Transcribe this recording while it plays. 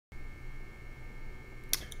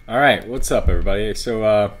Alright, what's up everybody?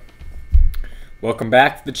 Welcome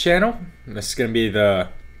back to the channel. This is going to be the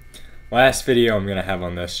last video I'm going to have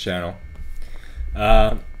on this channel.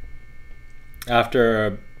 After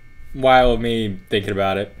a while of me thinking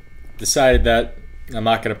about it, decided that I'm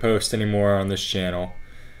not going to post anymore on this channel.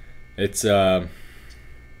 It's, it's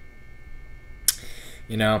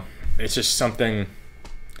just something,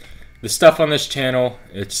 the stuff on this channel,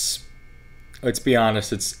 let's be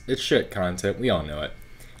honest, it's shit content. We all know it.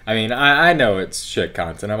 I mean, I know it's shit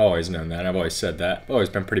content. I've always known that. I've always said that. I've always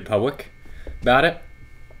been pretty public about it.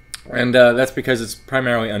 And that's because it's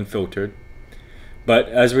primarily unfiltered. But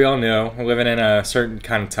as we all know, we're living in a certain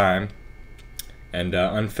kind of time. And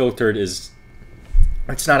unfiltered it's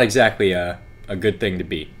not exactly a good thing to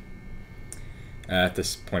be at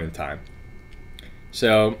this point in time.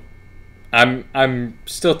 So I'm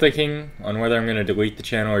still thinking on whether I'm going to delete the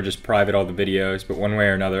channel or just private all the videos. But one way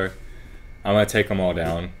or another, I'm going to take them all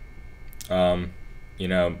down.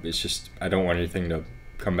 It's just, I don't want anything to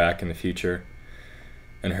come back in the future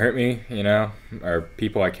and hurt me, or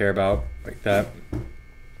people I care about like that.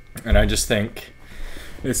 And I just think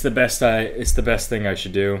it's the best thing I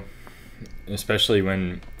should do, especially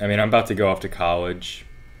when, I'm about to go off to college.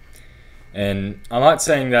 And I'm not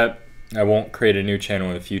saying that I won't create a new channel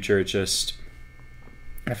in the future. It's just,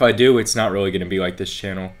 if I do, it's not really going to be like this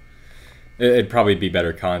channel. It'd probably be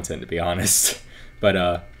better content, to be honest.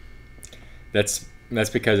 But that's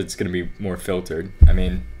because it's going to be more filtered. I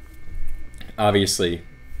mean, obviously,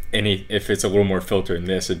 if it's a little more filtered than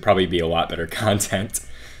this, it'd probably be a lot better content.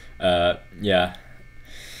 Yeah.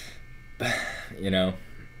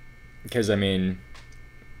 Because,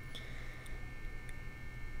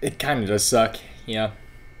 it kind of does suck. Yeah.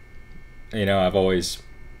 I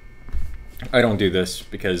don't do this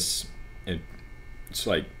because it's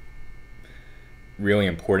like really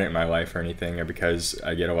important in my life or anything, or because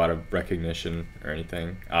I get a lot of recognition or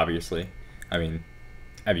anything, obviously.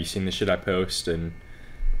 Have you seen the shit I post? And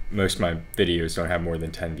most of my videos don't have more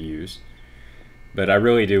than 10 views. But I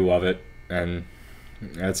really do love it, and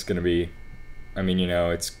that's gonna be,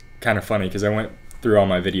 it's kind of funny because I went through all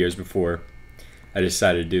my videos before I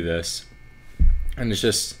decided to do this. And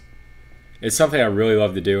it's something I really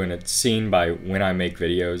love to do, and it's seen by when I make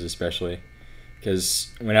videos, especially.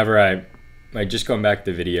 Because whenever just going back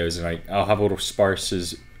to videos, and I'll have little sparse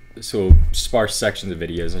sections of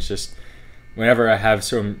videos. It's just whenever I have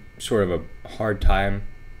some sort of a hard time,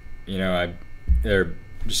 there are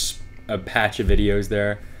just a patch of videos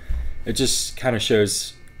there. It just kind of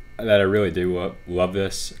shows that I really do love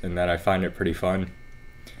this, and that I find it pretty fun,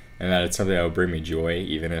 and that it's something that will bring me joy,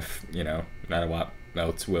 even if not a lot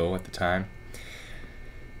else will at the time.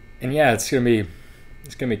 And yeah, it's gonna be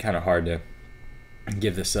kind of hard to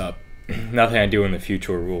give this up. Nothing I do in the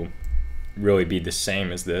future will really be the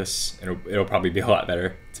same as this. It'll probably be a lot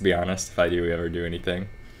better, to be honest, if I do ever do anything.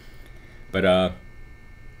 But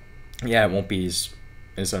yeah, it won't be as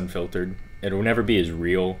unfiltered. It'll never be as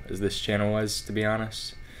real as this channel was, to be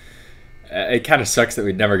honest. It kind of sucks that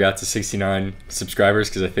we never got to 69 subscribers,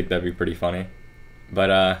 because I think that'd be pretty funny.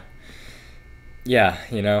 But yeah,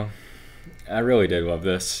 I really did love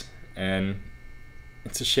this, and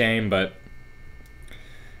it's a shame, but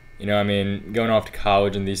going off to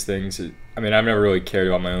college and these things, I've never really cared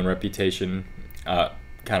about my own reputation, kind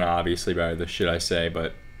of obviously by the shit I say,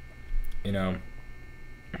 but, I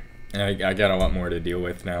got a lot more to deal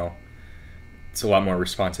with now. It's a lot more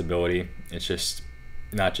responsibility. It's just,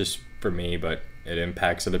 not just for me, but it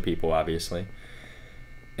impacts other people, obviously.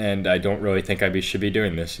 And I don't really think I should be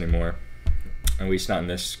doing this anymore, at least not in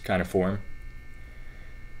this kind of form.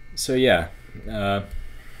 So yeah,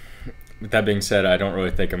 with that being said, I don't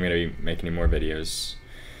really think I'm going to be making any more videos.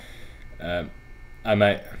 The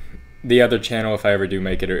other channel, if I ever do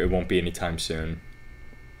make it, it won't be anytime soon.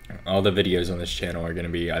 All the videos on this channel are going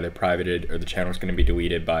to be either privated, or the channel is going to be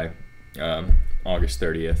deleted by August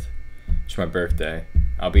 30th. It's my birthday.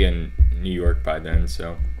 I'll be in New York by then,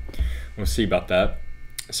 so we'll see about that.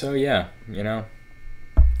 So yeah,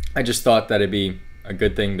 I just thought that it'd be a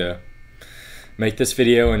good thing to make this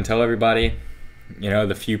video and tell everybody,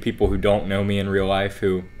 the few people who don't know me in real life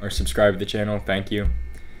who are subscribed to the channel, thank you.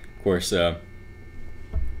 Of course,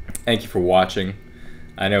 thank you for watching.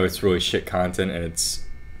 I know it's really shit content, and it's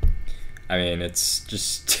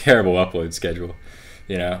just terrible upload schedule.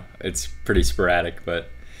 It's pretty sporadic, but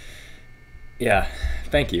yeah,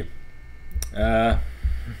 thank you. Yeah,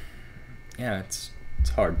 it's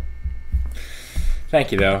hard.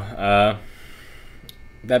 Thank you, though.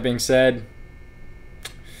 That being said,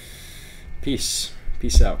 peace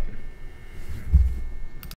out.